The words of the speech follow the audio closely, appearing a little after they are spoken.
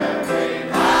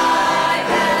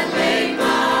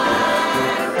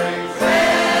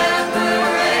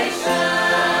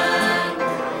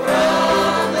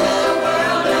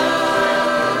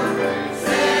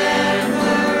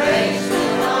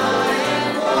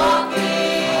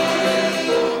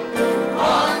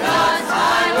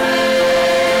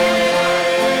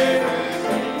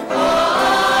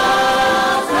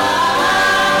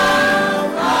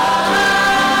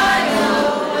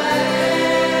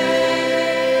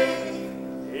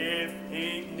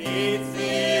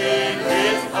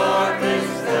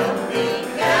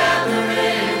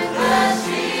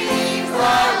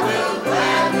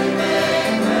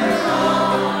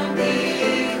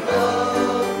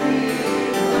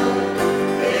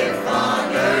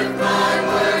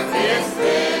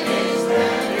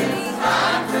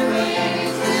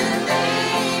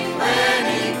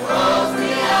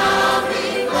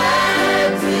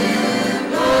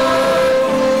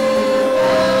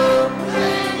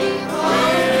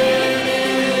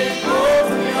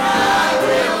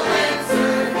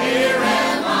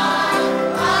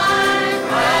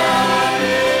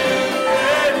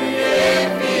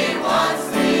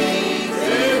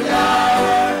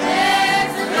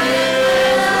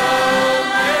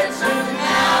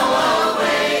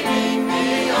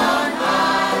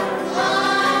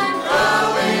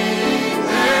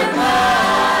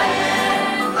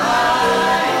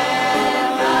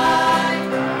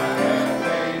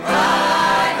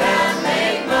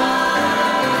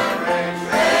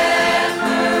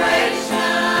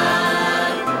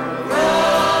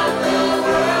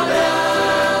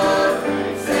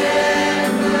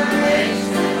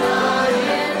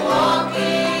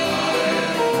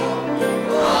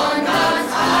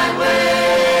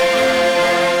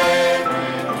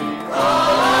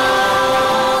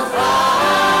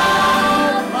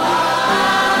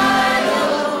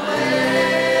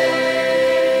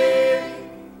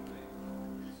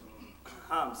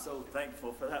so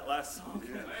thankful for that last song.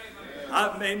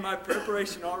 I've made my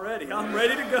preparation already. I'm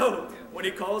ready to go. When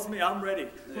he calls me, I'm ready.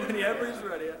 Whenever he's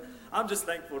ready. I'm just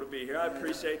thankful to be here. I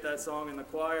appreciate that song in the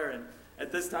choir, and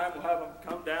at this time we'll have them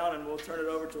come down and we'll turn it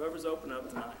over to whoever's opening up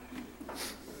tonight.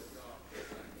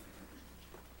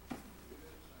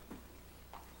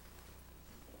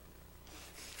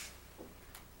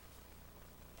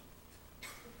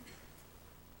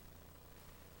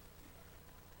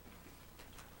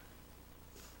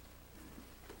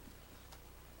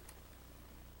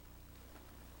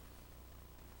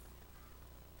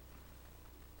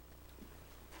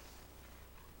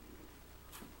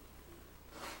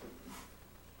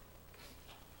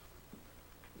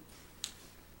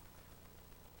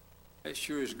 That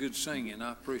sure is good singing.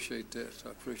 I appreciate that.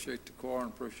 I appreciate the choir and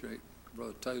appreciate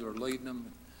Brother Taylor leading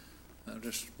them. It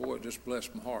just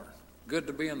blessed my heart. Good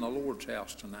to be in the Lord's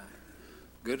house tonight.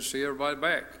 Good to see everybody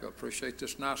back. I appreciate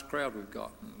this nice crowd we've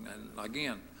got. And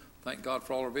again, thank God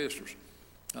for all our visitors.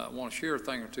 I want to share a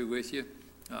thing or two with you.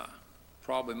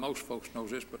 Probably most folks know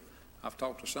this, but I've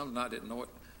talked to some and I didn't know it.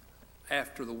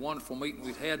 After the wonderful meeting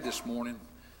we had this morning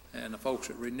and the folks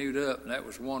that renewed up, and that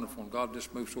was wonderful, and God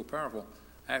just moved so powerful.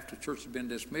 After church had been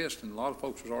dismissed and a lot of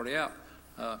folks was already out,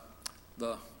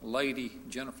 the lady,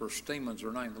 Jennifer Steeman's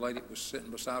her name, the lady that was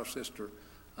sitting beside her sister,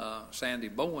 Sandy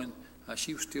Bowen,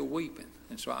 she was still weeping.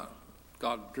 And so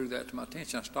God drew that to my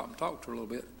attention. I stopped and talked to her a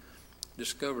little bit,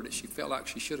 discovered that she felt like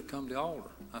she should have come to the altar.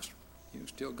 I said, you can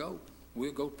still go.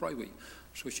 We'll go pray with you.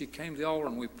 So she came to the altar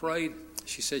and we prayed.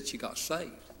 She said she got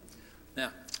saved.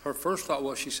 Now, her first thought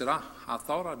was, she said, I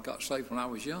thought I'd got saved when I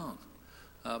was young.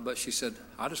 But she said,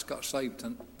 I just got saved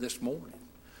this morning.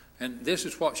 And this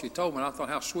is what she told me, and I thought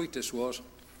how sweet this was.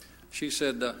 She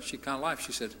said, she kind of laughed.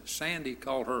 She said, Sandy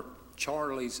called her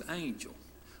Charlie's angel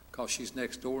because she's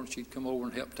next door, and she'd come over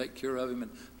and help take care of him.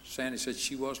 And Sandy said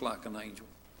she was like an angel.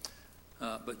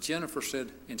 But Jennifer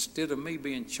said, instead of me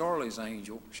being Charlie's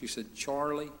angel, she said,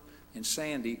 Charlie and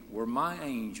Sandy were my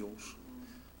angels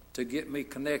to get me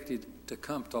connected to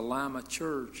come to Lima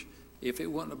Church. If it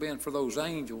wouldn't have been for those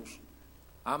angels,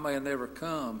 I may have never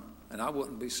come, and I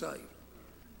wouldn't be saved.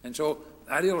 And so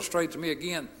that illustrates to me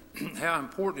again how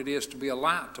important it is to be a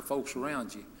light to folks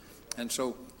around you. And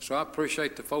so I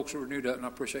appreciate the folks that were renewed up, and I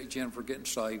appreciate Jennifer getting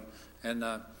saved. And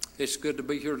it's good to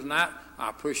be here tonight. I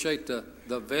appreciate the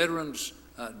veterans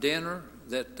dinner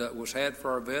that was had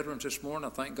for our veterans this morning.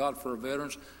 I thank God for our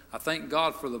veterans. I thank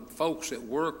God for the folks that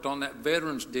worked on that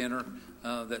veterans dinner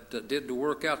that did the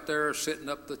work out there, setting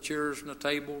up the chairs and the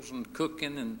tables and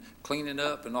cooking and cleaning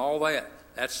up and all that.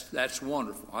 That's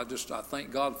wonderful. I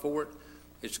thank God for it.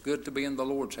 It's good to be in the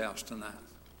Lord's house tonight.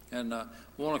 And I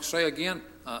want to say again,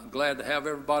 glad to have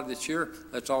everybody that's here.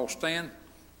 Let's all stand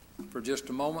for just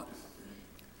a moment.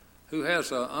 Who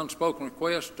has an unspoken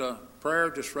request,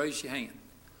 prayer, just raise your hand.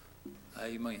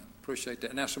 Amen. Appreciate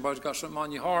that. Now somebody's got something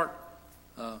on your heart,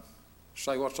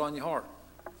 say what's on your heart.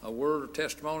 A word, a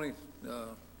testimony,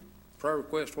 prayer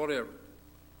request, whatever.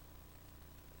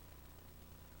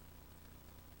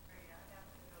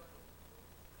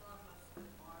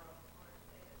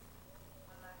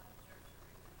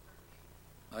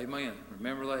 Amen.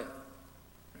 Remember that.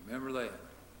 Remember that.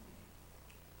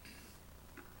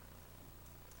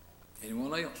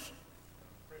 Anyone else?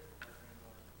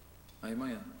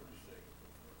 Amen.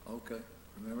 Okay.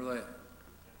 Remember that.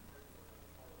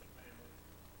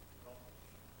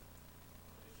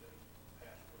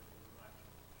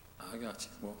 I got you.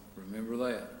 Well, remember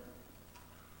that.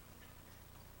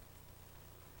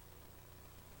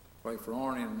 Pray for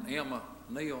Arnie and Emma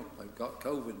Neal. They've got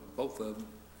COVID, both of them.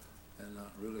 And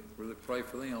really, really pray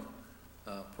for them.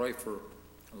 Pray for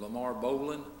Lamar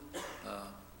Boland.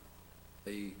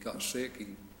 He got sick. He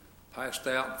passed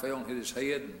out and fell and hit his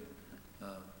head. And,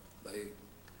 they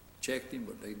checked him,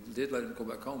 but they did let him go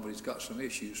back home. But he's got some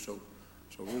issues, so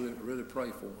really, really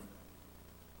pray for him.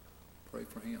 Pray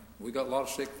for him. We got a lot of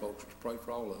sick folks. Let's pray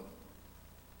for all of them.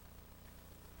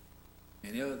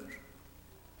 Any others?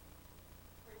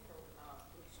 Pray for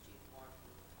Police Chief Morrison.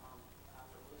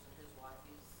 After losing his wife,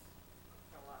 he's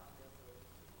got a lot to go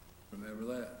through. Remember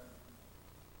that.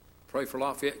 Pray for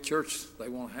Lafayette Church. They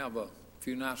want to have a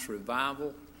few nights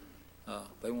revival.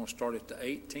 They want to start it the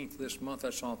 18th this month.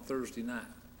 That's on Thursday night.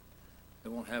 They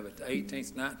want to have it the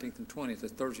 18th, 19th, and 20th.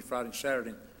 That's Thursday, Friday, and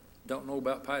Saturday. Don't know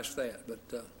about past that, but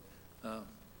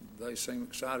they seem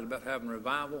excited about having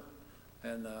revival,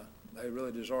 and they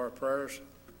really desire prayers.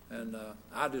 And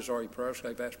I desire your prayers.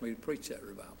 They've asked me to preach that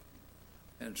revival.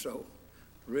 And so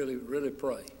really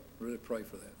pray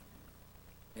for that.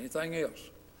 Anything else?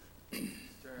 Jerry,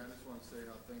 I just want to say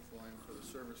how thankful I am for the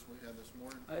service we had this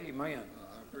morning. Amen.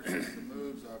 I appreciated the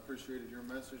moves. I appreciated your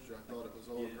message. I thought it was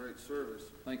all a great service.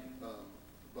 Thank you.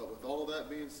 But with all of that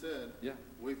being said, Yeah.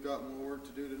 we've got more work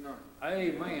to do tonight.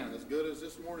 Amen. As good as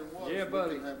this morning was, Yeah, we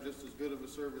buddy. can have just as good of a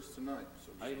service tonight.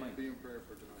 So just Amen. be in prayer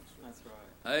for tonight. Sir. That's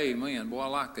right. Amen. Boy, I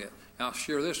like that. And I'll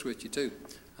share this with you, too.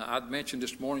 I'd mentioned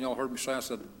this morning, y'all heard me say, I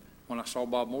said, when I saw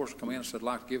Bob Morrison come in, I said, I'd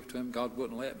like to give it to him. God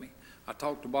wouldn't let me. I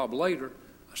talked to Bob later.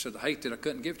 I said, I hate that I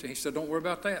couldn't give it to him. He said, don't worry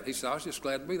about that. He said, I was just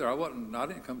glad to be there. I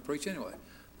didn't come preach anyway.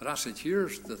 But I said,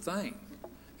 here's the thing.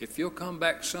 If you'll come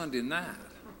back Sunday night,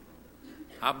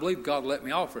 I believe God let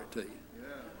me offer it to you.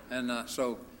 Yeah. And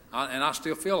so I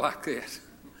still feel like that.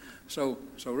 So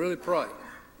really pray.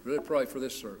 Really pray for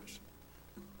this service.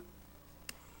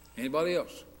 Anybody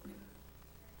else?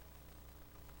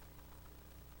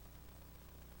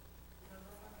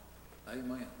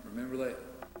 Amen. Remember that.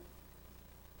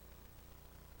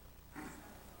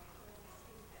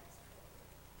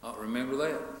 Remember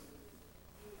that.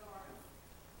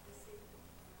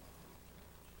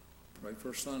 Pray for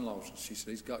her son-in-law. She said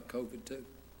he's got COVID too.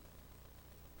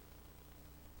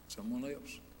 Someone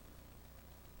else.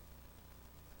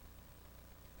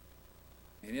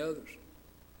 Any others?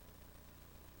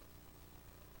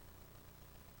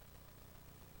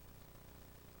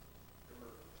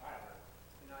 Tyler,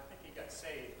 I think he got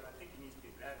saved, but I think he needs to be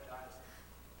baptized.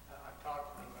 I've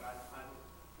talked to him, but I don't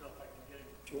know if I can get him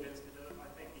convinced to do it. I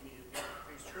think he needs to be.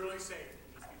 If he's truly saved,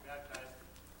 he needs to be baptized.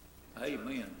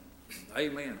 Amen.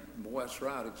 Amen. Boy, that's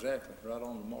right, exactly. Right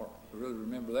on the mark. I really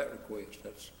remember that request.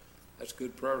 That's a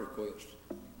good prayer request.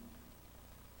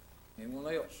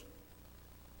 Anyone else?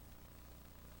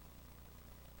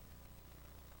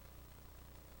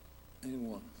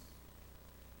 Anyone?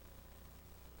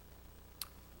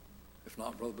 If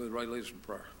not, Brother Booth, Ray, lead us in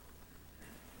prayer.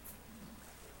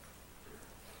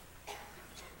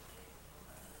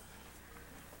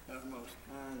 Our most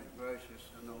kind and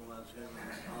gracious and all those heavenly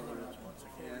Father, it's once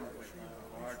again we find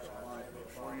our hearts and life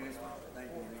before you. Thank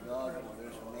you to God for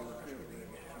this another privilege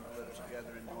to put us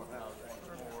together in your house once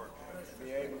more, to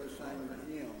be able to sing the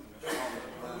hymn, the song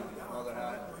of love. Father,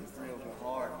 how it thrills our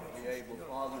heart to be able,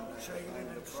 Father, to sing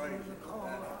the praise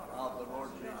of the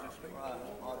Lord Jesus Christ.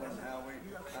 Father, and how we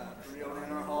thrill in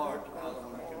our hearts, Father,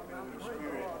 when we can feel your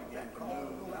Spirit begin to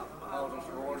move. Cause us,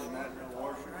 Lord, and that to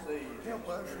worship thee.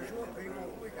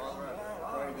 Father,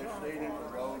 I pray this evening for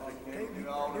those that can't do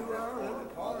all of this morning,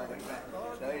 Father, they got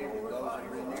saved, and those that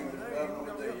renew the covenant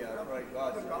with thee. I pray,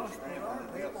 God, that you strengthen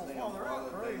and help them,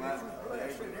 Father, that they might be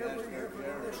able to cast their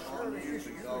care upon you,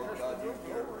 because, God, you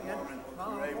care for them, and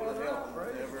you're able to help them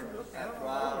with every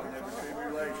trial and every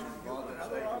tribulation, Father,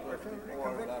 that they put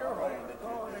before us. I pray that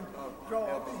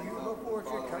you help them,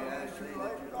 Father, we ask thee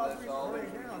that you bless all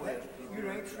these requests. You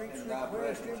ain't streets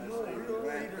request in your will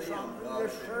either, something through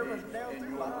this service down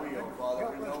through your will,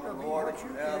 Father. We know the Lord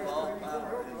you have all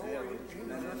power in heaven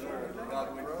and in earth.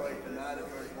 God, we pray tonight if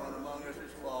there's one among us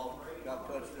that's lost, God,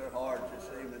 touch their hearts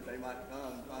this evening that they might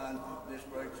come and find this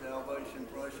great salvation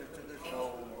precious to their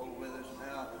soul. Go with us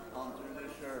now on through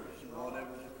this service, and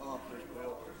whatever's accomplished,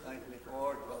 we'll thank you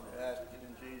for it. God, we ask it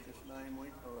in Jesus' name we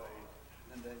pray,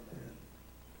 and amen.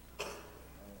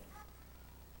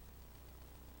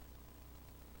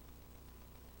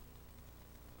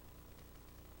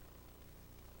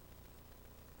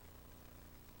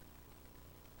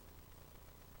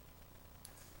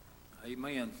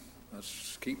 Amen.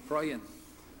 Let's keep praying.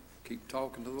 Keep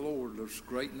talking to the Lord. There's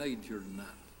great need here tonight.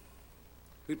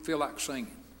 Who'd feel like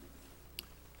singing?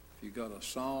 If you got a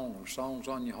song or songs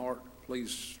on your heart,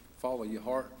 please follow your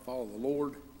heart, follow the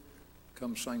Lord.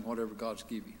 Come sing whatever God's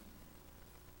give you.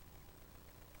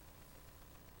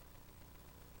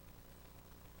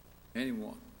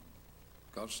 Anyone?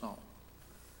 Got a song?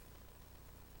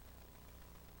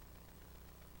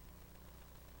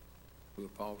 We'll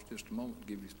pause just a moment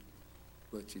and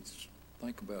let you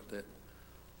think about that.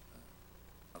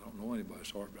 I don't know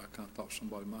anybody's heart, but I kind of thought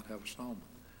somebody might have a song.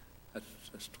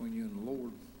 That's between you and the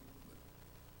Lord.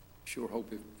 But sure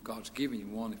hope if God's giving you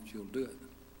one, if you'll do it.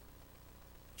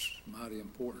 It's mighty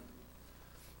important.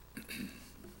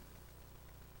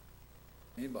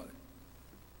 Anybody?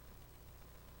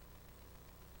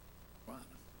 Right.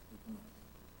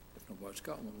 If nobody's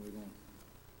got one, we're going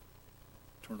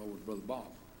to turn over to Brother Bob.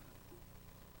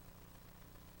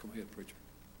 Come ahead, preacher.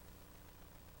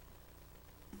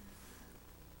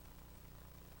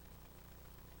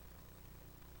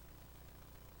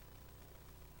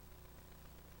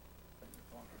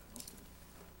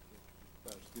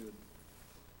 That's good.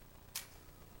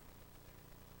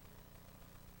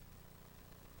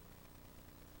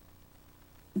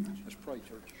 Let's pray,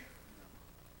 church.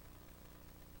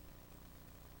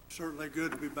 Certainly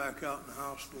good to be back out in the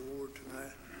house of the Lord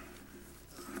tonight.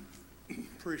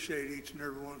 Appreciate each and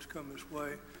every one that's come this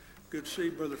way. Good to see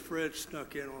Brother Fred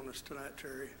snuck in on us tonight,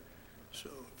 Terry. So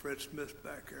Fred Smith's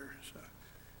back there. So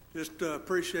just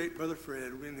appreciate Brother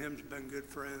Fred. We and him's been good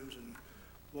friends and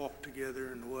walked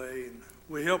together in the way, and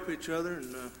we help each other.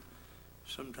 And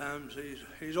sometimes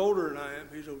he's older than I am.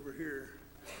 He's over here.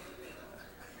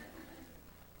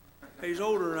 He's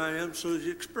older than I am, so he's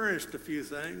experienced a few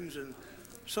things. And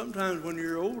sometimes when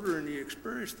you're older and you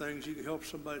experience things, you can help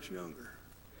somebody that's younger.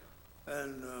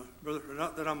 And brother,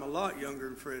 not that I'm a lot younger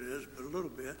than Fred is, but a little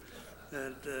bit.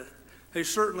 And he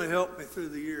certainly helped me through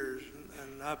the years,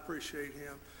 and I appreciate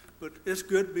him. But it's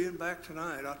good being back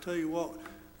tonight. I'll tell you what,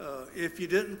 if you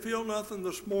didn't feel nothing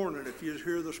this morning, if you was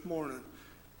here this morning,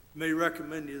 may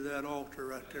recommend you that altar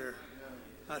right there.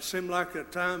 It seemed like the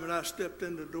time that I stepped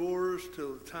in the doors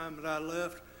till the time that I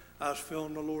left, I was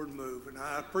feeling the Lord move, and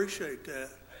I appreciate that.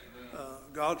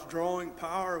 God's drawing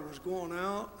power was going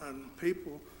out, and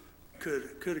people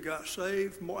could have got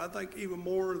saved more. I think even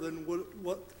more than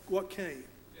what came.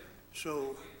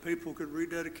 So people could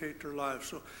rededicate their lives.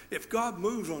 So if God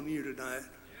moves on you tonight,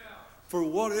 for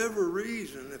whatever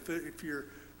reason, if you're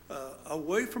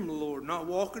away from the Lord, not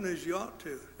walking as you ought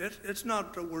to, it's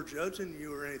not that we're judging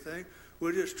you or anything.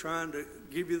 We're just trying to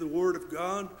give you the Word of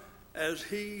God as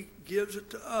He gives it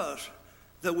to us,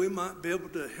 that we might be able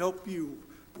to help you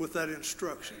with that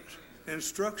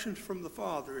instructions from the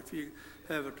Father, if you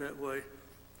have it that way.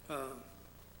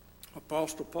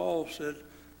 Apostle Paul said,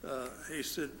 he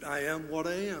said, I am what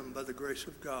I am by the grace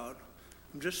of God.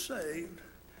 I'm just saved.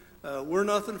 We're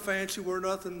nothing fancy, we're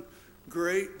nothing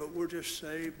great, but we're just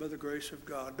saved by the grace of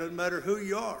God. Doesn't matter who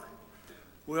you are.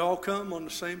 We all come on the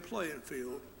same playing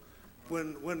field.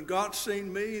 When God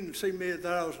seen me and seen me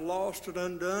that I was lost and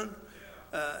undone,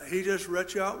 He just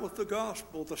reached out with the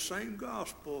gospel, the same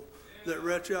gospel that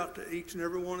reached out to each and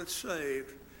every one that's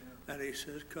saved. And He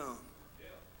says, come.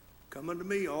 Come unto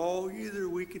me, all ye that are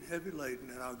weak and heavy laden,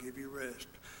 and I'll give you rest.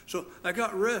 So I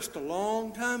got rest a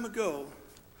long time ago,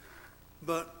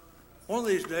 but one of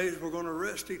these days we're going to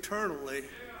rest eternally.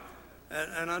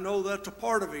 And I know that's a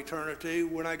part of eternity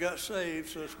when I got saved.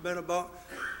 So it's been about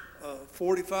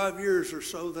 45 years or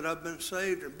so that I've been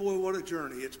saved. And boy, what a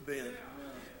journey it's been.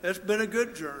 It's been a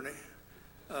good journey.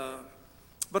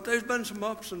 But there's been some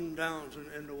ups and downs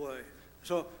in the way.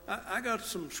 So I got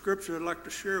some scripture I'd like to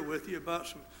share with you about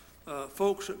some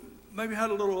folks that maybe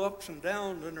had a little ups and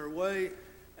downs in their way,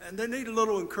 and they need a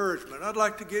little encouragement. I'd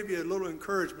like to give you a little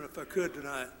encouragement if I could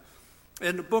tonight.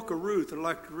 In the book of Ruth, I'd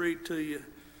like to read to you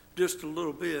just a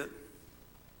little bit.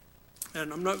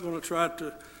 And I'm not going to try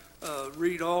to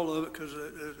read all of it because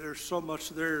there's so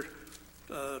much there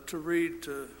to read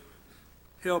to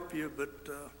help you. But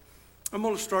I'm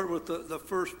going to start with the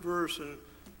first verse and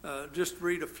just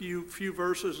read a few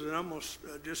verses, and I'm going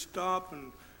to just stop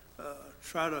and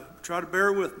try to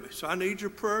bear with me. So I need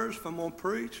your prayers if I'm going to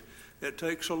preach. It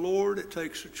takes a Lord. It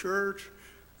takes a church.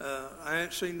 I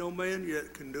ain't seen no man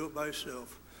yet can do it by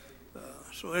himself.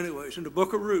 So anyways, in the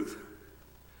book of Ruth,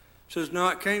 it says, Now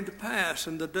it came to pass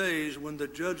in the days when the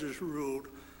judges ruled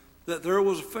that there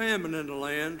was a famine in the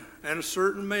land, and a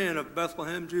certain man of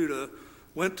Bethlehem, Judah,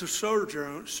 went to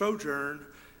sojourn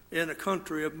in the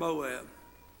country of Moab.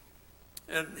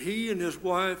 And he and his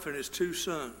wife and his 2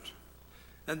 sons.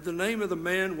 And the name of the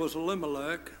man was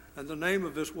Elimelech, and the name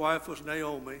of his wife was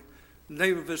Naomi. The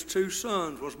name of his 2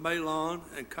 sons was Mahlon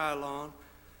and Chilion,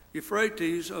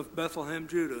 Euphrates of Bethlehem,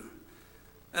 Judah.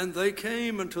 And they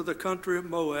came into the country of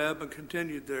Moab and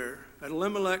continued there. And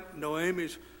Elimelech,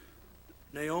 Naomi's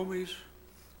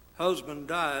husband,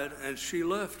 died, and she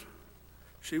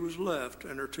was left,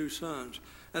 and her 2 sons.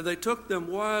 And they took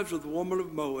them wives of the woman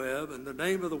of Moab, and the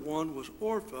name of the one was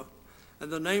Orpah,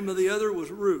 and the name of the other was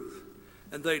Ruth.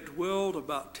 And they dwelled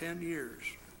about 10 years.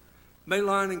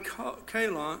 Mahlon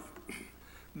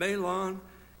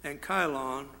and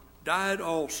Chilion died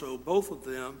also, both of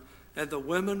them, and the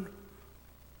woman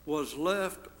was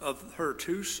left of her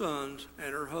 2 sons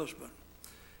and her husband.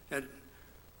 And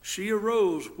she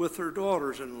arose with her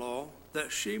daughters-in-law,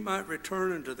 that she might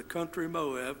return into the country of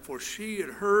Moab, for she had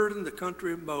heard in the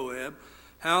country of Moab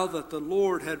how that the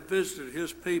Lord had visited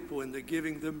his people in the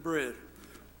giving them bread.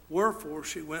 Wherefore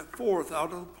she went forth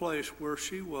out of the place where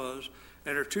she was,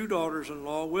 and her 2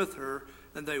 daughters-in-law with her,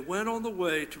 and they went on the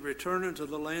way to return into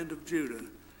the land of Judah.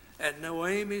 And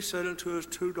Naomi said unto his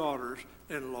 2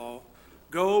 daughters-in-law,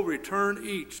 Go, return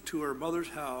each to her mother's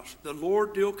house. The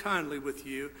Lord deal kindly with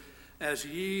you, as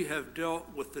ye have dealt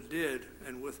with the dead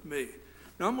and with me.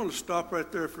 Now I'm going to stop right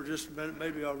there for just a minute.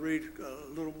 Maybe I'll read a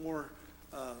little more.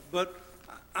 But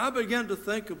I began to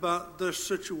think about this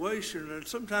situation, and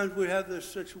sometimes we have these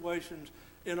situations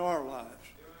in our lives.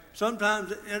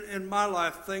 Sometimes in my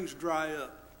life, things dry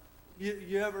up.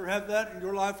 You ever have that in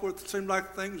your life where it seems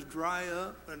like things dry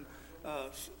up?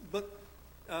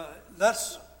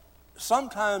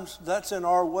 Sometimes that's in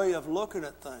our way of looking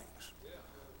at things.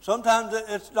 Sometimes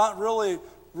it's not really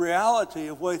reality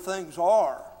of the way things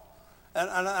are. And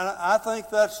I think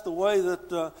that's the way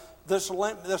that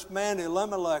this man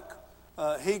Elimelech,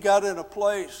 he got in a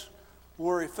place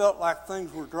where he felt like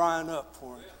things were drying up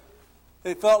for him.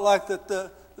 He felt like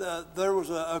that there was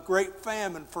a great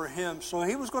famine for him. So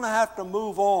he was going to have to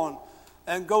move on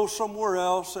and go somewhere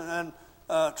else and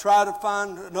try to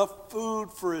find enough food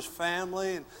for his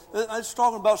family. And it's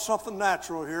talking about something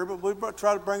natural here, but we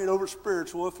try to bring it over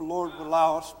spiritual if the Lord would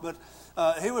allow us. But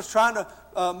he was trying to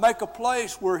make a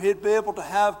place where he'd be able to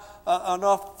have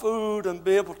enough food and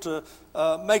be able to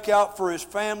make out for his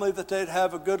family that they'd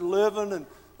have a good living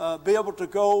and be able to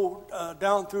go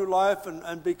down through life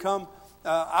and become...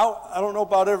 I don't know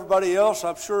about everybody else.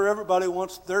 I'm sure everybody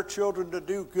wants their children to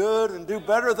do good and do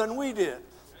better than we did.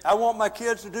 I want my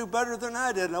kids to do better than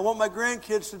I did, and I want my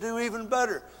grandkids to do even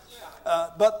better.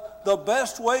 But the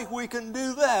best way we can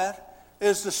do that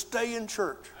is to stay in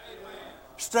church.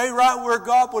 Stay right where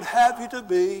God would have you to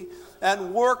be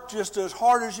and work just as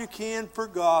hard as you can for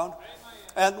God.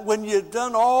 And when you've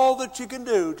done all that you can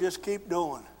do, just keep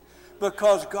doing.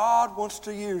 Because God wants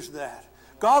to use that.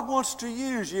 God wants to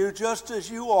use you just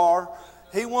as you are.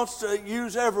 He wants to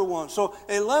use everyone. So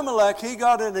Elimelech, he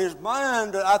got in his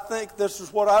mind, I think this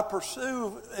is what I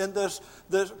perceive in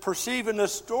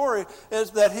this story,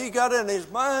 is that he got in his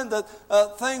mind that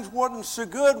things wasn't so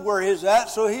good where he's at,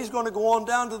 so he's going to go on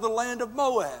down to the land of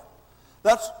Moab.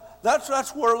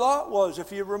 That's where Lot was,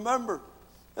 if you remember.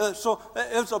 So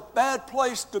it was a bad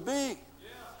place to be.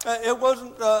 It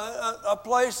wasn't a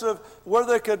place of where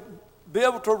they could be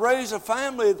able to raise a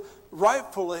family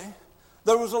rightfully.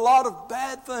 There was a lot of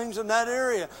bad things in that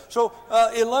area. So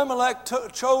Elimelech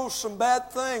chose some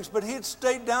bad things, but he had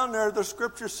stayed down there, the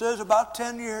scripture says, about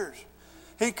 10 years.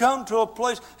 He come to a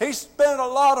place, he spent a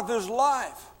lot of his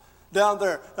life down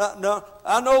there. Now,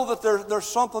 I know that there's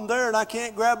something there, and I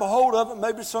can't grab a hold of it.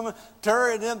 Maybe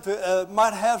Terry and them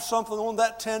might have something on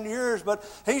that 10 years, but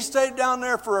he stayed down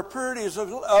there for a period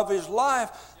of his life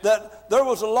that there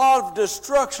was a lot of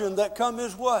destruction that come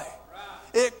his way.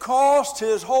 It cost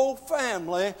his whole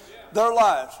family their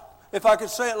lives. If I could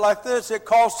say it like this, it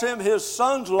cost him his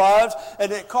son's lives,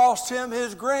 and it cost him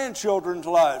his grandchildren's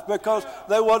lives because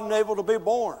they wasn't able to be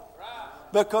born.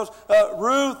 Because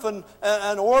Ruth and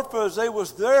Orpah, as they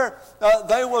was there,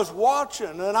 they was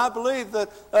watching, and I believe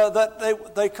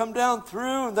that they come down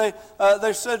through and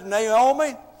they said,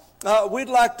 Naomi, we'd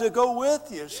like to go with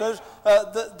you. It says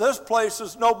this place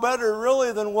is no better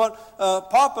really than what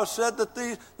Papa said that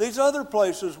these other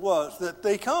places was that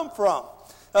they come from.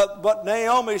 But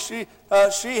Naomi, she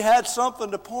had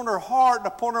something upon her heart and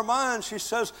upon her mind. She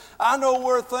says, I know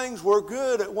where things were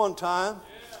good at one time.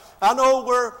 I know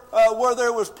where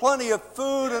there was plenty of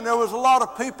food and there was a lot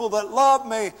of people that loved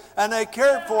me and they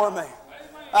cared for me.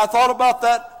 I thought about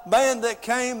that man that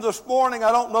came this morning.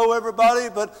 I don't know everybody,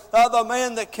 but the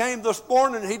man that came this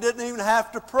morning, he didn't even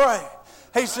have to pray.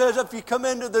 He says if you come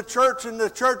into the church and the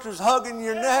church is hugging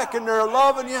your neck and they're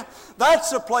loving you, that's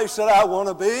the place that I want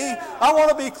to be. I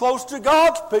want to be close to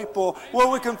God's people where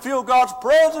we can feel God's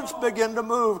presence begin to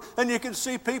move. And you can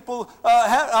see people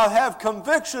have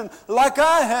conviction like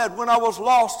I had when I was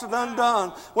lost and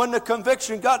undone. When the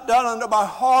conviction got down into my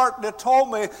heart and it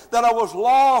told me that I was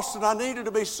lost and I needed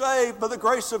to be saved by the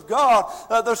grace of God.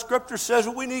 The scripture says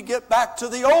we need to get back to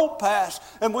the old past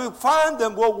and we'll find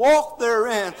them, we'll walk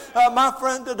therein. My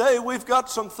friend, today we've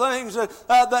got some things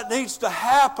that needs to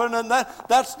happen, and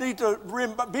that's need to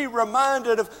be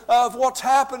reminded of what's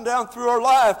happened down through our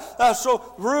life.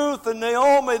 So Ruth and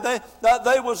Naomi, they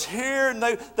was here, and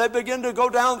they began to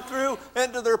go down through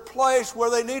into their place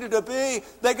where they needed to be.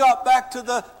 They got back to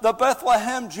the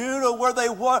Bethlehem, Judah,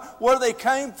 where they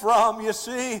came from. You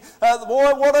see,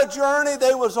 boy, what a journey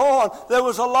they was on. There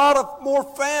was a lot of more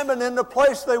famine in the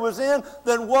place they was in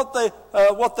than what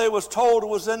they was told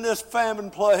was in this famine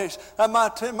place. And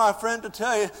my friend, to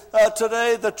tell you,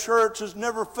 today the church has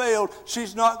never failed.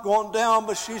 She's not gone down,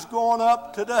 but she's going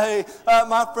up today.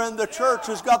 My friend, the church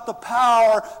has got the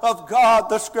power of God.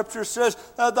 The scripture says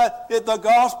that the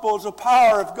gospel is the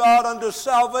power of God unto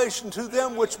salvation to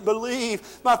them which believe.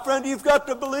 My friend, you've got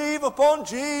to believe upon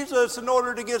Jesus in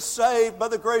order to get saved by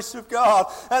the grace of God.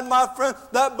 And my friend,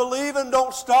 that believing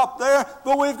don't stop there,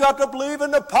 but we've got to believe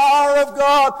in the power of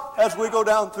God as we go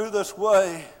down through this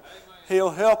way. He'll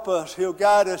help us. He'll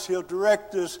guide us. He'll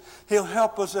direct us. He'll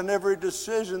help us in every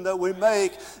decision that we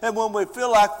make. And when we feel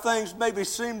like things maybe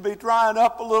seem to be drying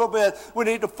up a little bit, we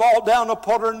need to fall down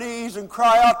upon our knees and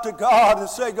cry out to God and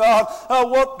say, God,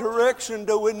 what direction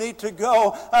do we need to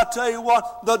go? I tell you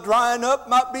what, the drying up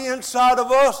might be inside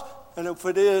of us. And if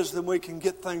it is, then we can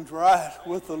get things right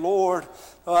with the Lord.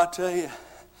 Oh, I tell you,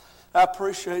 I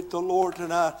appreciate the Lord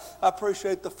tonight. I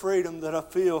appreciate the freedom that I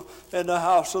feel in the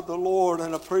house of the Lord,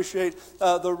 and appreciate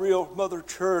the real Mother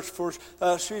Church, for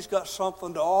she's got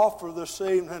something to offer this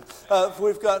evening.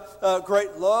 We've got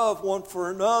great love one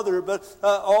for another, but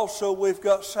also we've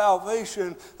got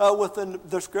salvation within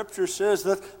the Scripture says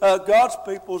that God's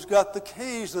people's got the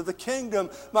keys of the kingdom,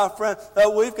 my friend.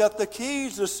 We've got the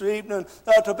keys this evening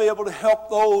to be able to help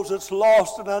those that's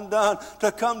lost and undone to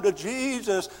come to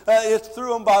Jesus. It's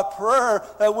through them by prayer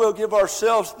that we'll give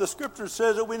ourselves. The Scripture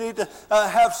says that we need to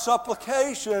have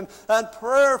supplication and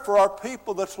prayer for our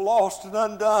people that's lost and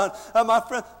undone. My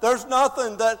friend, there's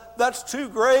nothing that's too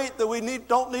great that we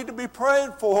don't need to be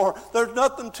praying for. There's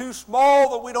nothing too small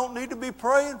that we don't need to be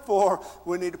praying for.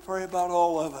 We need to pray about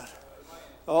all of it.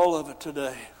 All of it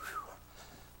today.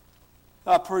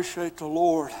 I appreciate the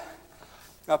Lord.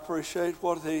 I appreciate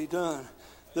what He done.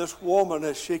 This woman,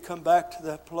 as she come back to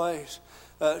that place,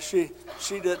 she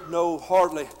didn't know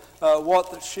hardly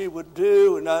what that she would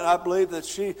do, and I believe that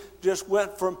she just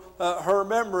went from her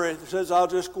memory. It says, I'll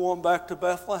just go on back to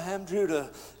Bethlehem,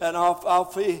 Judah, and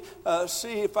I'll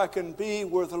see if I can be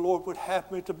where the Lord would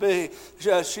have me to be.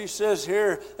 She says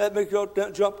here, let me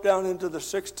jump down into the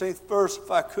 16th verse if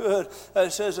I could.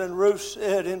 It says, and Ruth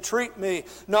said, entreat me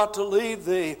not to leave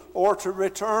thee or to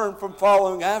return from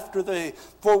following after thee.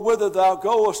 For whither thou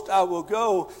goest I will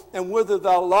go, and whither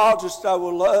thou lodgest I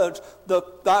will lodge.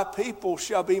 Thy people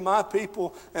shall be my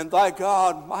people, and thy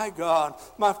God my God.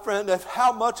 My friend,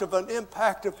 how much of an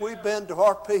impact have we been to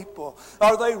our people?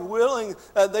 Are they willing?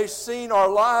 Have they seen our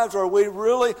lives? Are we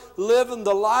really living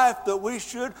the life that we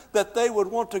should, that they would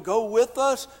want to go with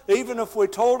us? Even if we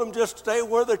told them just stay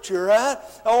where that you're at?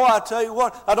 Oh, I tell you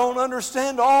what, I don't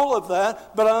understand all of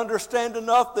that, but I understand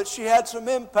enough that she had some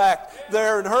impact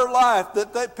there in her life,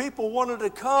 that people wanted to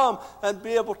come and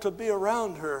be able to be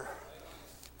around her,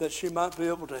 that she might be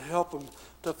able to help them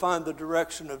to find the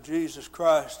direction of Jesus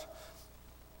Christ.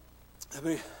 Let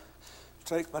me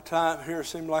take my time here. It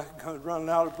seems like I'm running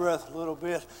out of breath a little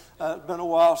bit. It's been a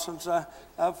while since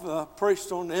I've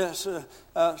preached on this.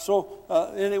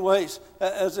 Anyways,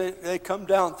 as they come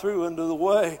down through into the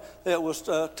way, it was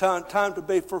time to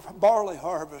be for barley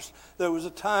harvest. There was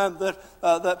a time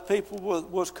that people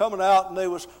was coming out and they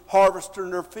was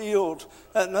harvesting their fields,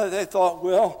 and they thought,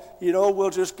 well, we'll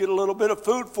just get a little bit of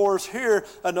food for us here,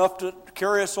 enough to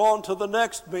carry us on to the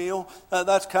next meal.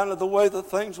 That's kind of the way that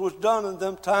things was done in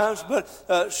them times.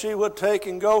 But she would take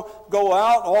and go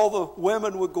out. All the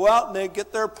women would go out and they'd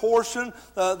get their portion.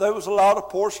 There was a lot of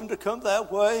portion to come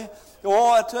that way.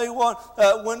 Oh, I tell you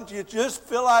what, when you just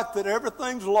feel like that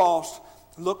everything's lost,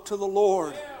 look to the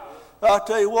Lord. I'll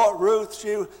tell you what, Ruth,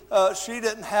 she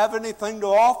didn't have anything to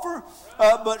offer,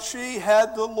 but she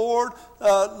had the Lord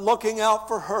looking out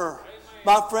for her.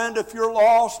 My friend, if you're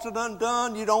lost and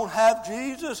undone, you don't have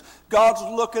Jesus, God's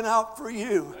looking out for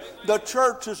you. The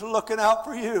church is looking out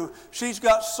for you. She's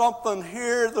got something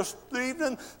here this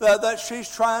evening that she's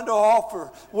trying to offer.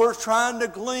 We're trying to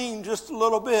glean just a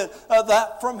little bit of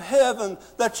that from heaven,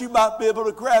 that you might be able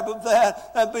to grab of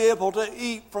that and be able to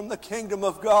eat from the kingdom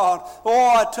of God. Oh,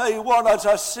 I tell you what, as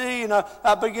I see and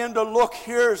I begin to look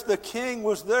here as the king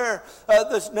was there,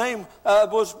 this name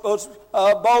was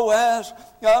Boaz.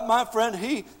 My friend,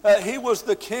 he was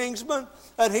the kingsman,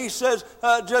 and he says,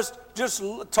 just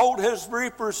told his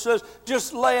reapers, says,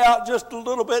 just lay out just a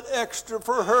little bit extra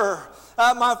for her.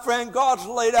 My friend, God's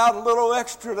laid out a little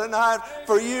extra tonight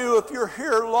for you if you're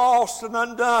here lost and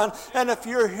undone, and if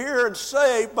you're here and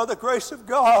saved by the grace of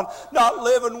God, not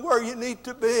living where you need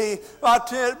to be. I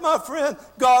tell you, my friend,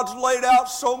 God's laid out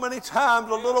so many times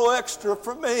a little extra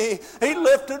for me. He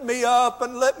lifted me up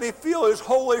and let me feel His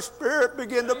Holy Spirit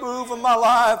begin to move in my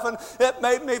life, and it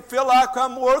made me feel like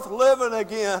I'm worth living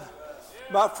again.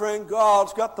 My friend,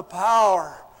 God's got the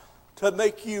power to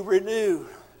make you renewed.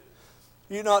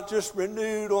 You're not just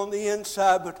renewed on the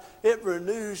inside, but it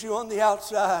renews you on the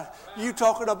outside. You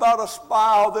talking about a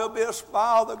smile, there'll be a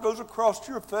smile that goes across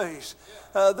your face.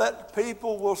 That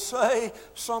people will say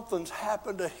something's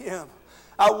happened to him.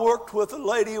 I worked with a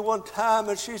lady one time,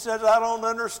 and she said, I don't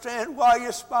understand why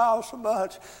you smile so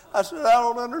much. I said, I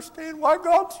don't understand why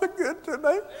God's so good to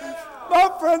me.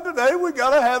 My friend, today we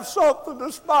got to have something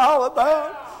to smile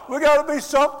about. We got to be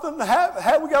something. We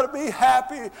got to be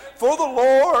happy for the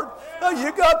Lord. Now,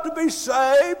 you got to be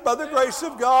saved by the grace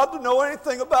of God to know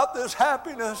anything about this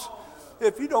happiness.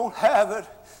 If you don't have it,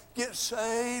 get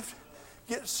saved.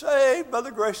 Get saved by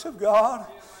the grace of God.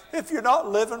 If you're not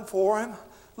living for Him,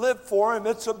 live for Him.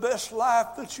 It's the best life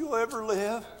that you'll ever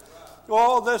live.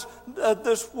 Oh,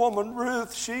 this woman,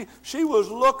 Ruth, she was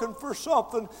looking for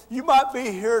something. You might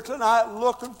be here tonight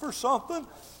looking for something.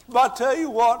 But I tell you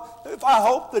what, I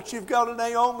hope that you've got a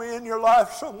Naomi in your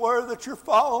life somewhere that you're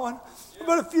following.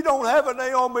 But if you don't have a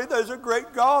Naomi, there's a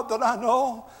great God that I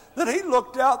know, that He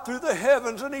looked out through the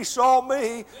heavens and He saw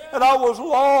me, and I was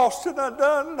lost and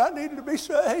undone, and I needed to be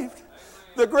saved.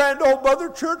 The grand old mother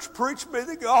church preached me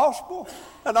the gospel,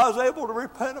 and I was able to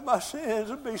repent of my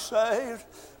sins and be saved.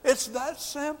 It's that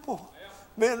simple.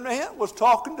 Me and Aunt was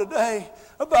talking today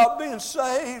about being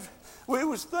saved. We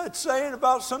was saying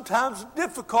about sometimes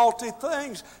difficulty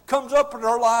things comes up in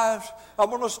our lives. I'm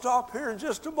going to stop here in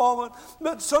just a moment.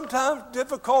 But sometimes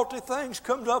difficulty things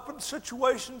comes up in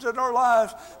situations in our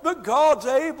lives. But God's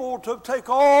able to take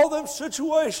all them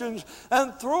situations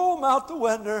and throw them out the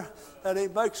window. And He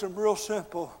makes them real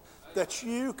simple that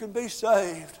you can be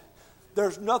saved.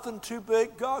 There's nothing too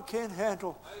big God can't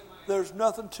handle. There's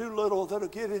nothing too little that'll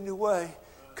get in your way.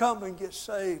 Come and get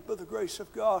saved by the grace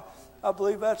of God. I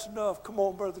believe that's enough. Come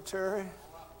on, Brother Terry.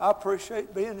 I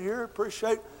appreciate being here.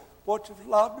 Appreciate what you've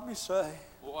allowed me to say.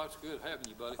 Well, that's good having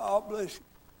you, buddy. God bless you.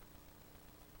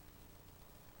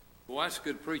 Well, that's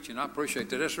good preaching. I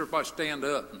appreciate that. Let's everybody stand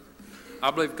up.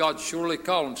 I believe God's surely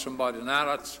calling somebody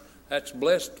tonight. That's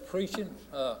blessed preaching.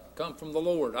 Come from the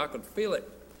Lord. I could feel it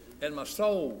in my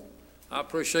soul. I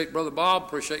appreciate Brother Bob.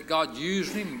 Appreciate God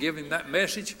using him and giving him that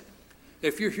message.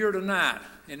 If you're here tonight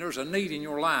and there's a need in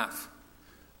your life,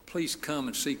 please come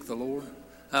and seek the Lord.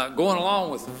 Going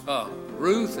along with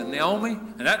Ruth and Naomi,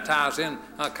 and that ties in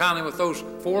kind of with those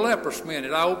 4 leprous men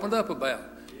that I opened up about.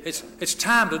 It's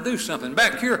time to do something.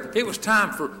 Back here, it was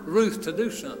time for Ruth to do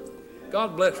something.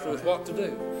 God blessed her with what to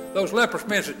do. Those leprous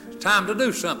men said, it's time to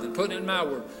do something, putting in my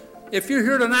word. If you're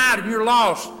here tonight and you're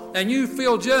lost and you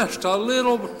feel just a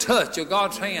little touch of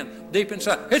God's hand deep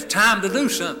inside, it's time to do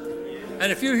something. And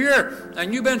if you're here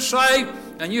and you've been saved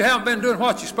and you haven't been doing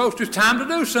what you're supposed to, it's time to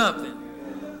do something.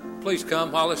 Please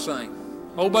come while they sing.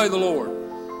 Obey the Lord.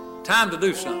 Time to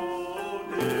do something.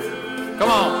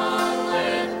 Come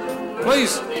on.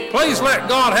 Please let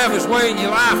God have His way in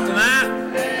your life tonight.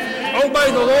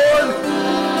 Obey the Lord.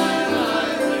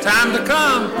 Time to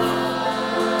come.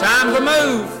 Time to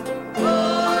move.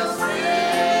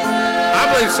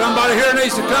 I believe somebody here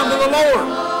needs to come to the Lord.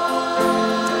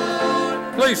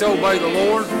 Please obey the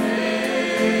Lord.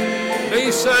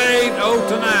 Be saved,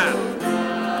 tonight.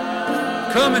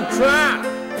 Come and try.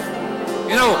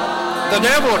 You know, the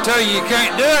devil will tell you you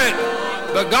can't do it,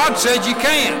 but God said you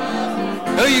can.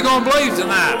 Who are you going to believe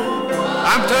tonight?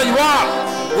 I'm telling you what,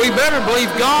 we better believe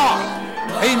God.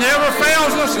 He never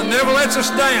fails us and never lets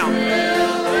us down.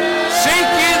 Seek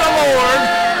ye the Lord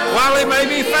while He may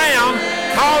be found.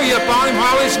 Call ye upon Him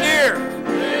while He's near.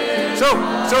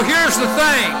 So here's the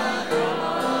thing.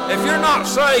 If you're not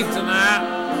saved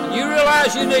tonight, you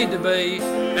realize you need to be,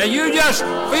 and you just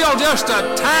feel just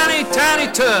a tiny, tiny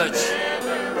touch,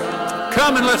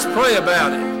 come and let's pray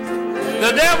about it.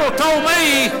 The devil told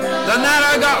me the night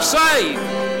I got saved,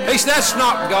 he said, that's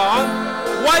not God.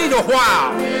 Wait a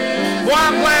while. Boy,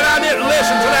 I'm glad I didn't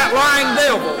listen to that lying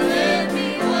devil.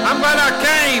 I'm glad I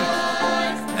came,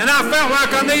 and I felt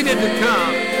like I needed to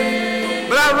come.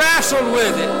 But I wrestled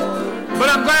with it.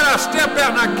 But I'm glad I stepped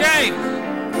out and I came.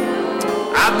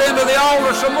 I've been to the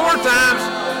altar some more times.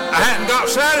 I hadn't got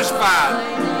satisfied.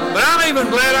 But I'm even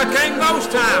glad I came those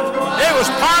times. It was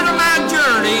part of my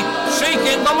journey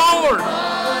seeking the Lord.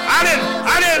 I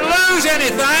didn't lose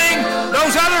anything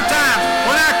those other times.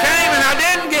 When I came and I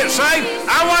didn't get saved,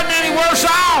 I wasn't any worse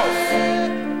off.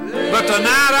 But the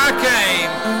night I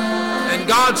came and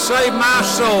God saved my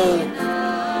soul,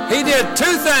 He did 2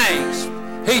 things.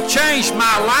 He changed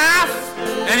my life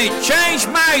and He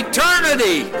changed my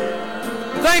eternity.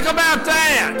 Think about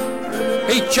that.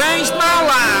 He changed my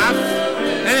life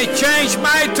and He changed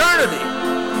my eternity.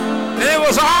 And it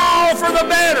was all for the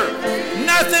better.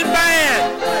 Nothing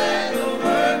bad.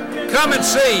 Come and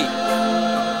see.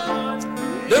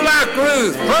 Do like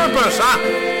Ruth. Purpose.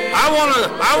 I want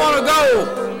to go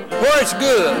where it's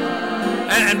good.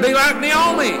 And be like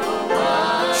Naomi.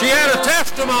 She had a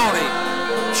testimony.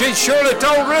 She surely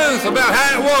told Ruth about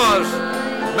how it was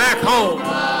back home.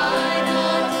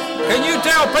 Can you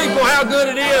tell people how good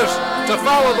it is to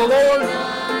follow the Lord?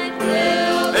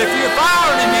 If you're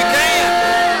following Him, you can.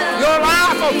 Your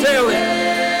life will tell Him.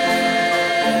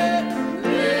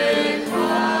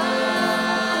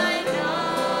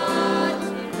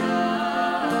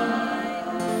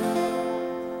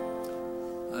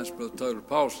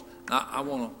 because I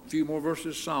want a few more verses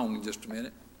of song in just a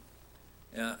minute.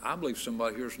 I believe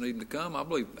somebody here is needing to come. I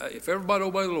believe if everybody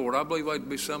obey the Lord, I believe there'd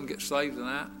be some get saved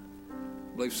tonight.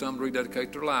 I believe some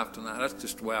rededicate their life tonight. That's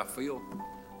just the way I feel.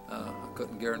 I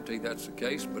couldn't guarantee that's the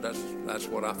case, but that's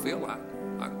what I feel like.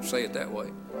 I can say it that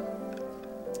way.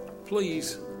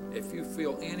 Please, if you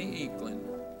feel any inkling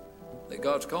that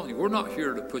God's calling you, we're not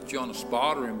here to put you on the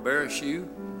spot or embarrass you.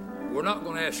 We're not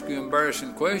going to ask you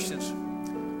embarrassing questions.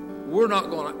 We're not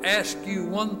going to ask you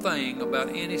one thing about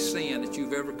any sin that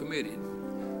you've ever committed.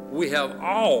 We have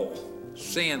all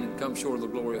sinned and come short of the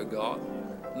glory of God.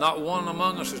 Not one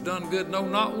among us has done good, no,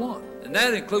 not one. And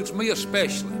that includes me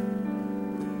especially.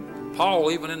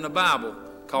 Paul, even in the Bible,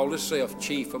 called himself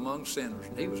chief among sinners.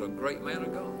 And he was a great man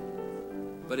of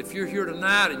God. But if you're here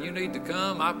tonight and you need to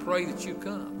come, I pray that you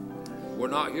come. We're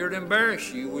not here to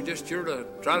embarrass you. We're just here to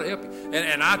try to help you.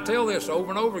 And I tell this over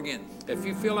and over again. If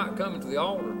you feel like coming to the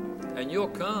altar and you'll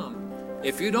come,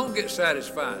 if you don't get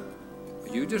satisfied,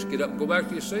 you just get up and go back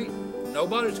to your seat.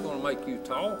 Nobody's going to make you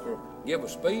talk or give a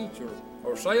speech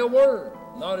or say a word.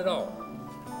 Not at all.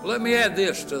 Let me add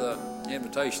this to the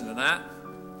invitation tonight.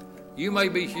 You may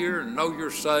be here and know you're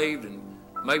saved and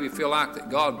maybe feel like that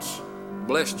God's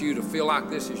blessed you to feel like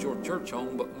this is your church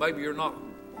home, but maybe you're not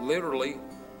literally,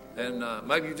 and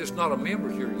maybe you're just not a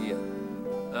member here yet.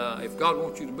 If God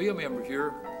wants you to be a member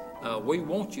here, we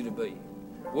want you to be.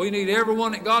 We need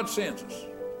everyone that God sends us.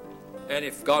 And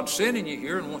if God's sending you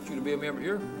here and wants you to be a member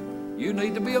here, you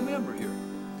need to be a member here.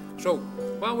 So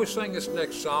while we sing this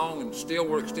next song, and still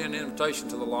we're extending an invitation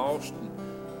to the lost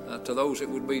and to those that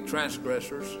would be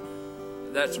transgressors,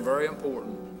 that's very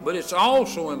important. But it's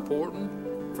also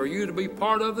important for you to be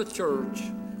part of the church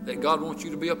that God wants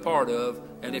you to be a part of.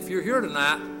 And if you're here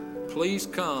tonight, please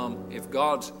come if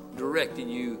God's directing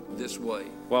you this way.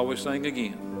 While we sing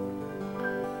again.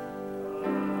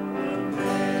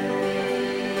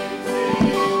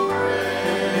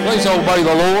 Please obey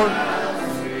the Lord.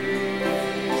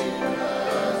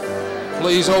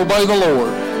 Please obey the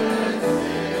Lord.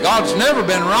 God's never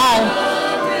been wrong.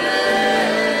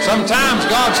 Sometimes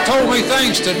God's told me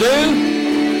things to do,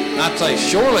 and I'd say,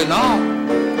 surely not.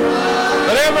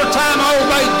 But every time I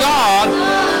obeyed God,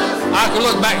 I could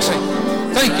look back and say,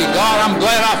 thank you, God, I'm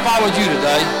glad I followed you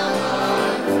today.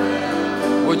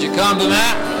 Would you come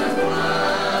tonight?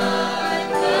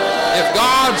 If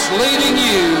God's leading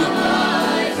you,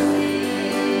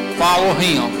 follow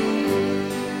Him.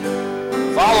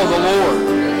 Follow the Lord.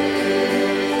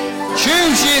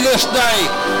 Choose ye this day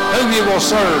whom you will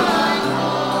serve.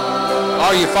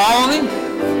 Are you following Him?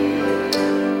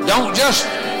 Don't just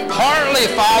partly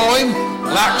follow Him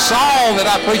like Saul that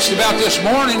I preached about this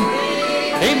morning.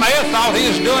 He may have thought he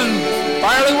was doing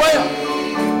fairly well,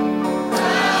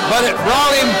 but it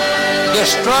brought him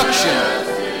destruction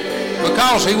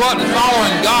because he wasn't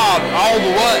following God all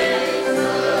the way.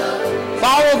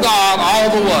 Follow God all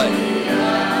the way.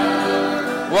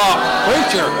 Well,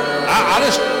 preacher,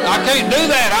 I can't do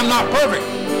that. I'm not perfect.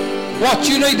 What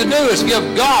you need to do is give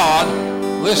God,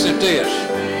 listen to this,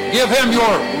 give Him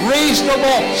your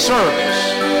reasonable service.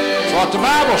 That's what the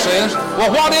Bible says.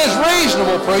 Well, what is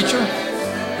reasonable, preacher?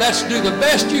 That's do the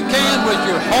best you can with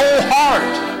your whole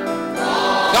heart.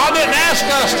 God didn't ask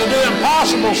us to do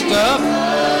impossible stuff,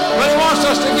 but He wants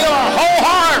us to give our whole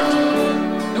heart.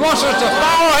 He wants us to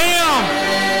follow Him.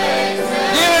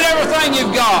 Give it everything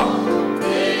you've got.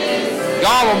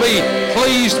 God will be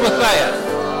pleased with that.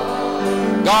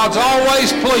 God's always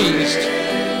pleased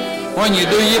when you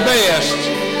do your best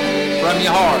from your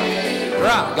heart.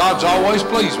 Right? God's always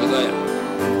pleased with that.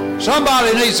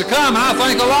 Somebody needs to come, and I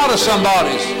think a lot of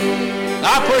somebodies.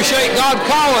 I appreciate God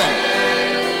calling,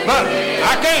 but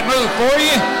I can't move for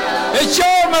you. It's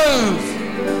your move.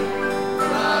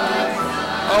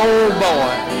 Oh boy.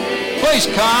 Please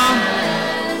come.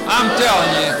 I'm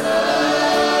telling you.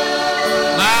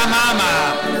 My.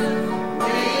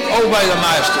 Obey the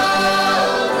Master.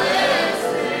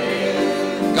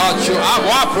 God sure.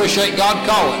 I appreciate God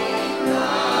calling.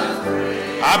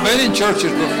 I've been in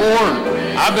churches before.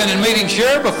 I've been in meetings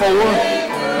here before.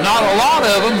 Not a lot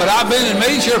of them, but I've been in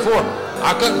meetings here before.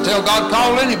 I couldn't tell God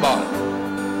called anybody.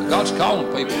 God's calling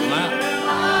people tonight.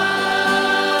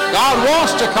 God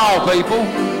wants to call people,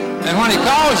 and when He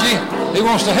calls you, He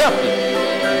wants to help you.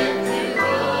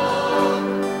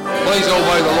 Please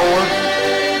obey the Lord.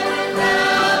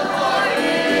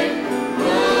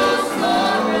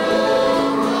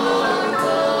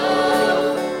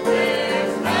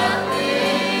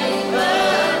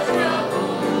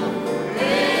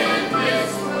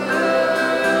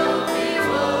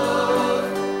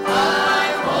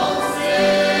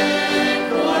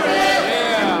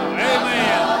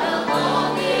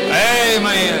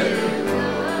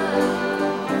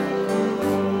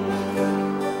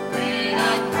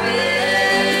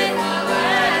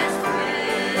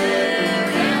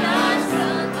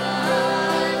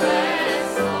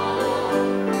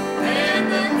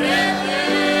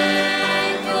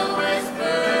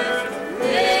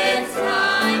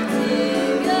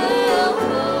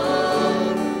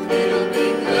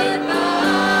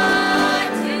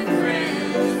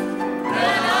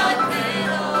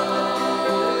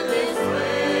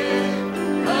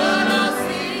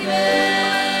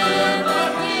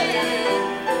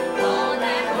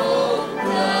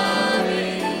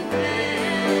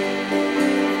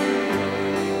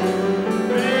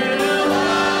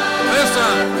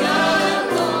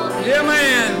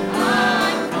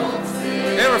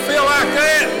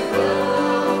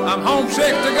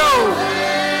 next to go.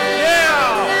 Yeah.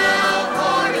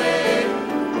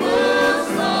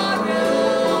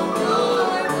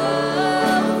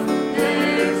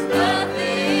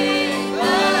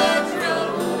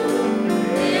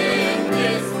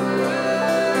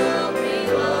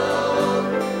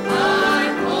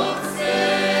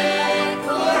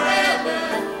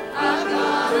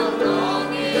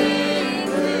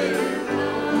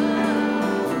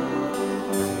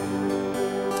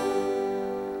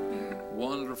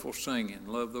 Wonderful singing.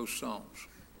 Love those songs.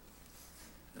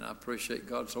 And I appreciate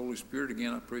God's Holy Spirit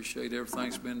again. I appreciate everything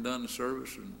that's been done in the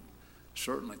service, and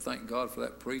certainly thank God for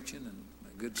that preaching and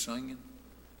that good singing.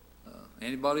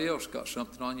 Anybody else got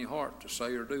something on your heart to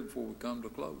say or do before we come to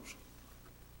a close?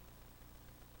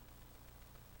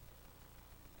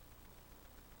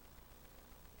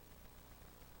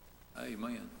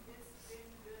 Amen. It's been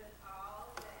good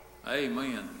all day.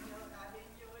 Amen. I've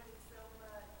enjoyed it so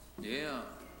much. Yeah.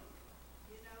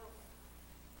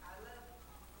 I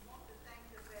want to thank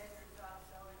the veterans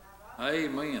also, and I've also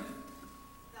Amen.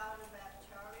 thought about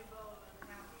Charlie Bolden,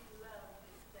 how he loved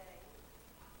this day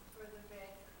for the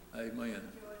veterans. Amen.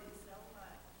 Enjoyed it so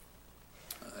much.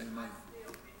 Amen. I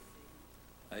still miss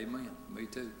him, Amen. Me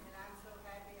too. and I'm so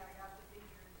happy I got to be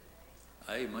here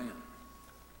today. Amen.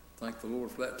 Thank the Lord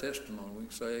for that testimony. We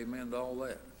can say amen to all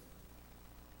that.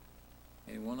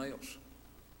 Anyone else?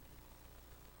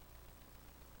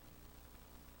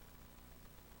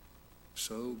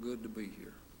 So good to be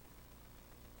here.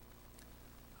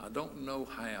 I don't know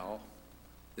how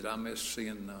that I missed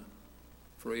seeing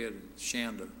Fred and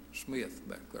Shanda Smith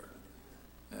back there.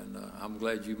 And I'm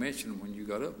glad you mentioned them when you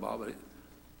got up, Bob.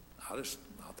 I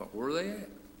thought, where are they at?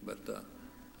 But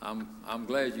I'm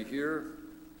glad you're here,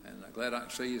 and I'm glad I can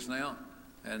see you now.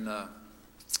 And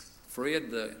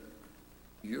Fred,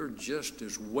 you're just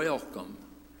as welcome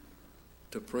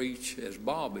to preach as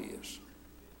Bob is.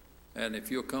 And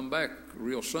if you'll come back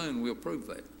real soon, we'll prove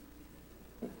that,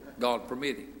 God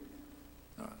permitting.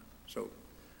 All right, so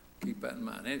keep that in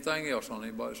mind. Anything else on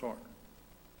anybody's heart?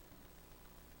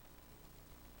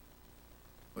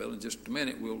 Well, in just a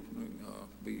minute, we'll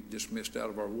be dismissed out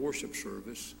of our worship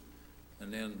service,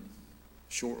 and then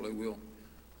shortly we'll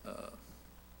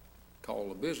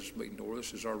call a business meeting to order.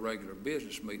 This is our regular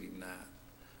business meeting night,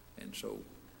 and so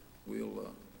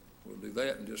we'll do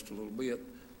that in just a little bit.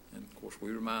 And of course,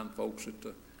 we remind folks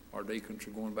that our deacons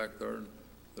are going back there and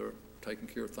they're taking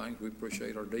care of things. We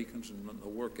appreciate our deacons and the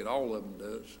work that all of them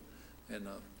does, and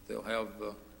they'll have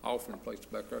offering plates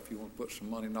back there. If you want to put some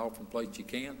money in the offering plate, you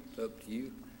can. It's up to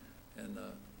you. And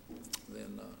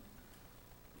then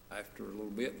after a little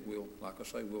bit, like I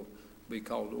say, we'll be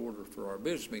called to order for our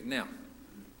business meeting. Now,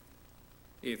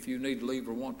 if you need to leave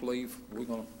or want to leave, we're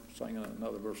going to sing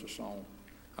another verse of song.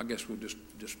 I guess we'll just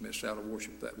dismiss out of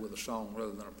worship that with a song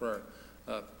rather than a prayer.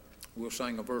 We'll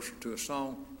sing a verse or two, a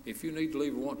song. If you need to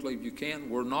leave or want to leave, you can.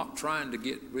 We're not trying to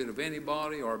get rid of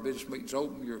anybody. Our business meeting's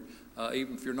open.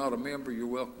 Even if you're not a member, you're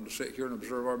welcome to sit here and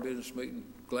observe our business meeting.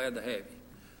 Glad to have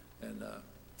you. And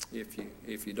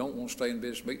if you don't want to stay in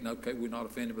business meeting, okay, we're not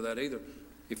offended by that either.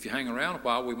 If you hang around a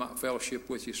while, we might fellowship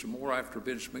with you some more after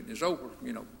business meeting is over.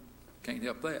 Can't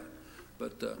help that.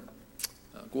 But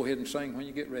go ahead and sing when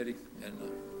you get ready, and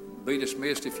be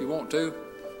dismissed if you want to,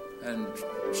 and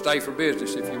stay for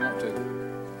business if you want to.